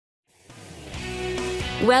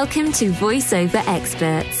Welcome to VoiceOver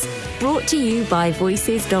Experts, brought to you by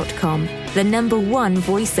Voices.com, the #1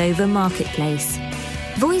 voiceover marketplace.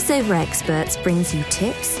 VoiceOver Experts brings you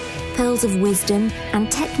tips, pearls of wisdom,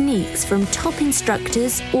 and techniques from top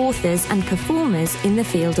instructors, authors, and performers in the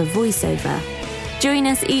field of voiceover. Join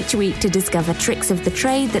us each week to discover tricks of the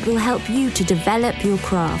trade that will help you to develop your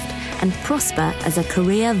craft and prosper as a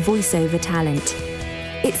career voiceover talent.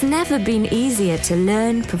 It's never been easier to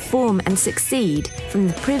learn, perform, and succeed from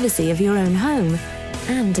the privacy of your own home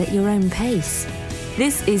and at your own pace.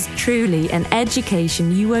 This is truly an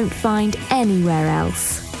education you won't find anywhere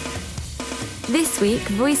else. This week,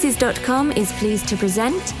 Voices.com is pleased to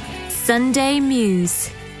present Sunday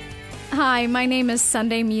Muse. Hi, my name is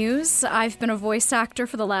Sunday Muse. I've been a voice actor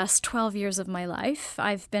for the last 12 years of my life.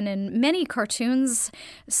 I've been in many cartoons,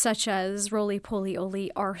 such as Roly Poly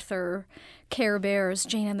Oly, Arthur, Care Bears,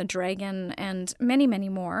 Jane and the Dragon, and many, many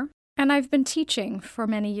more. And I've been teaching for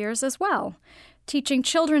many years as well, teaching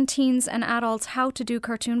children, teens, and adults how to do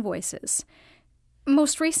cartoon voices.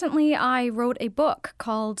 Most recently, I wrote a book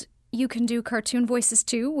called You Can Do Cartoon Voices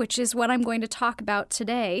Too, which is what I'm going to talk about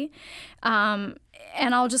today.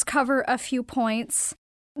 And I'll just cover a few points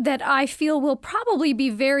that I feel will probably be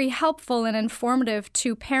very helpful and informative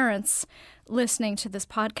to parents listening to this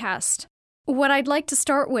podcast. What I'd like to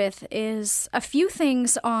start with is a few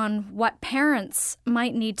things on what parents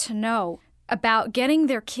might need to know about getting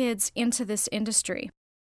their kids into this industry.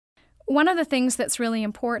 One of the things that's really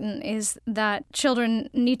important is that children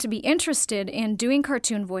need to be interested in doing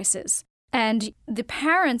cartoon voices, and the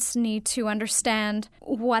parents need to understand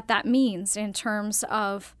what that means in terms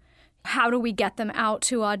of how do we get them out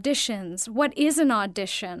to auditions? What is an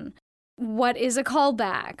audition? What is a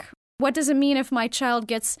callback? What does it mean if my child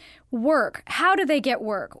gets work? How do they get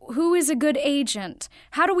work? Who is a good agent?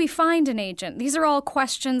 How do we find an agent? These are all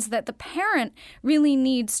questions that the parent really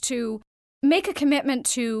needs to make a commitment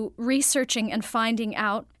to researching and finding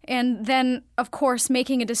out, and then, of course,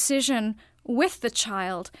 making a decision with the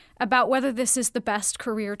child about whether this is the best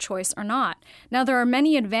career choice or not. Now, there are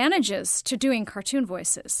many advantages to doing cartoon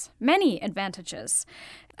voices, many advantages.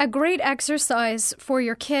 A great exercise for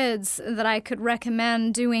your kids that I could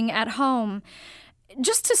recommend doing at home,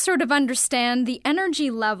 just to sort of understand the energy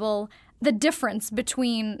level, the difference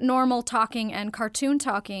between normal talking and cartoon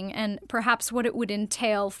talking, and perhaps what it would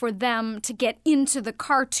entail for them to get into the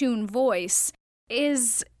cartoon voice,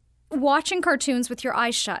 is watching cartoons with your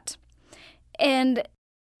eyes shut. And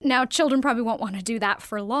now children probably won't want to do that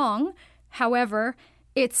for long. However,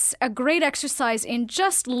 it's a great exercise in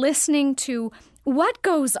just listening to what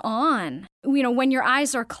goes on, when your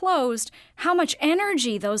eyes are closed, how much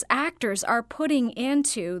energy those actors are putting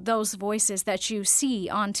into those voices that you see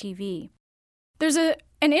on TV. There's an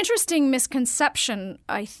interesting misconception,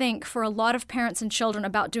 I think, for a lot of parents and children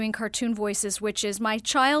about doing cartoon voices, which is my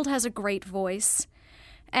child has a great voice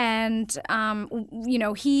and,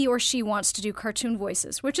 he or she wants to do cartoon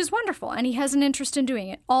voices, which is wonderful, and he has an interest in doing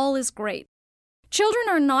it. All is great. Children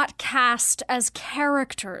are not cast as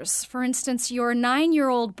characters. For instance, your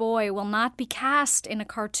 9-year-old boy will not be cast in a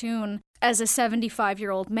cartoon as a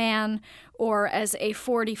 75-year-old man or as a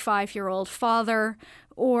 45-year-old father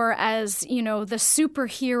or as, the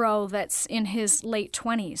superhero that's in his late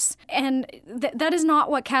 20s. And that is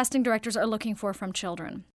not what casting directors are looking for from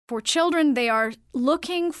children. For children, they are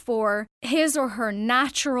looking for his or her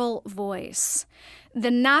natural voice.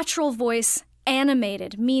 The natural voice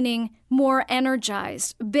animated, meaning more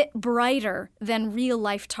energized, a bit brighter than real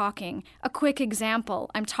life talking. A quick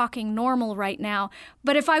example, I'm talking normal right now,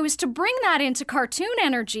 but if I was to bring that into cartoon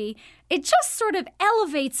energy, it just sort of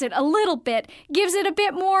elevates it a little bit, gives it a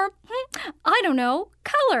bit more,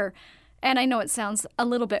 color. And I know it sounds a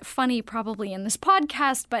little bit funny probably in this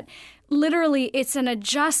podcast, but literally it's an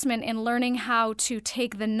adjustment in learning how to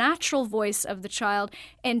take the natural voice of the child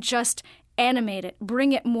and just animate it,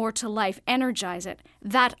 bring it more to life, energize it.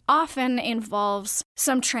 That often involves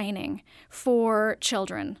some training for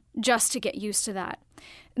children just to get used to that.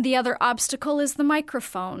 The other obstacle is the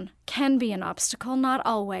microphone. Can be an obstacle, not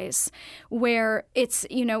always, where it's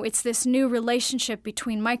this new relationship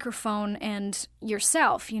between microphone and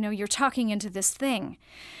yourself. You're talking into this thing.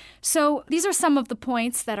 So these are some of the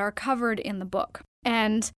points that are covered in the book.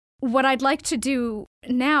 And what I'd like to do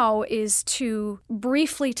now is to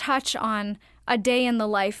briefly touch on a day in the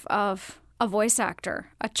life of a voice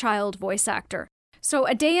actor, a child voice actor. So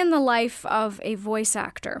a day in the life of a voice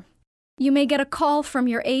actor. You may get a call from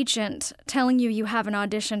your agent telling you have an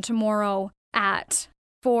audition tomorrow at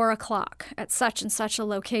 4 o'clock at such and such a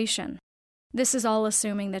location. This is all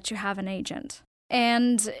assuming that you have an agent.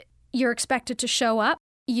 And you're expected to show up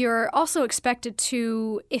You're also expected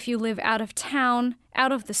to, if you live out of town,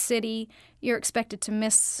 out of the city, you're expected to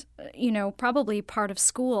miss, probably part of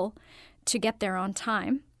school to get there on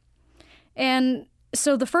time. And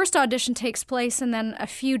so the first audition takes place, and then a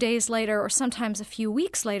few days later, or sometimes a few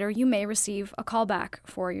weeks later, you may receive a callback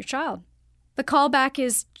for your child. The callback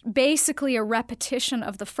is basically a repetition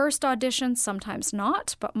of the first audition, sometimes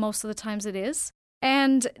not, but most of the times it is.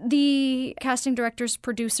 And the casting directors,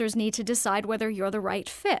 producers need to decide whether you're the right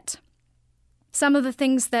fit. Some of the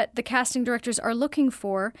things that the casting directors are looking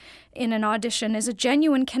for in an audition is a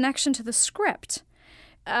genuine connection to the script,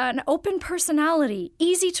 an open personality,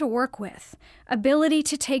 easy to work with, ability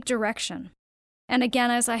to take direction. And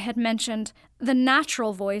again, as I had mentioned, the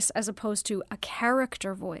natural voice as opposed to a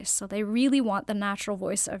character voice. So they really want the natural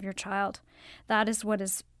voice of your child. That is what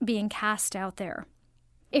is being cast out there.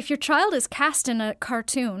 If your child is cast in a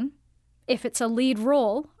cartoon, if it's a lead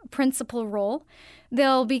role, a principal role,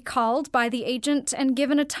 they'll be called by the agent and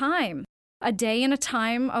given a time, a day and a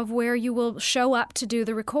time of where you will show up to do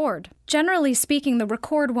the record. Generally speaking, the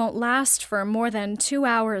record won't last for more than 2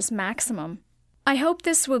 hours maximum. I hope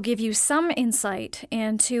this will give you some insight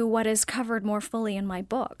into what is covered more fully in my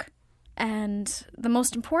book. And the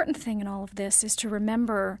most important thing in all of this is to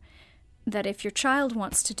remember that if your child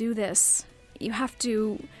wants to do this, you have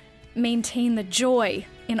to maintain the joy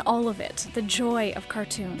in all of it. The joy of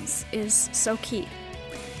cartoons is so key.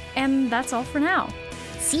 And that's all for now.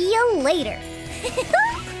 See you later.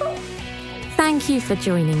 Thank you for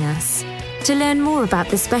joining us. To learn more about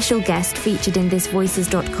the special guest featured in this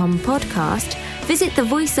Voices.com podcast, visit the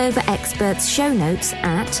VoiceOver Experts show notes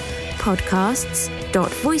at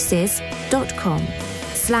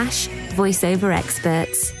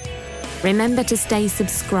podcasts.voices.com/voiceoverexperts. Remember to stay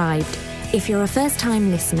subscribed. If you're a first-time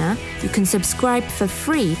listener, you can subscribe for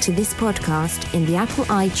free to this podcast in the Apple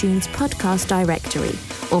iTunes podcast directory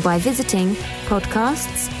or by visiting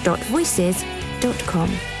podcasts.voices.com.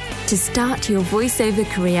 To start your voiceover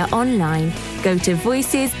career online, go to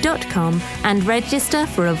voices.com and register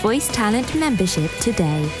for a Voice Talent membership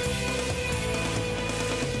today.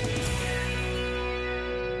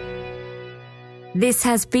 This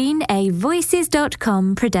has been a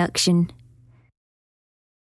Voices.com production.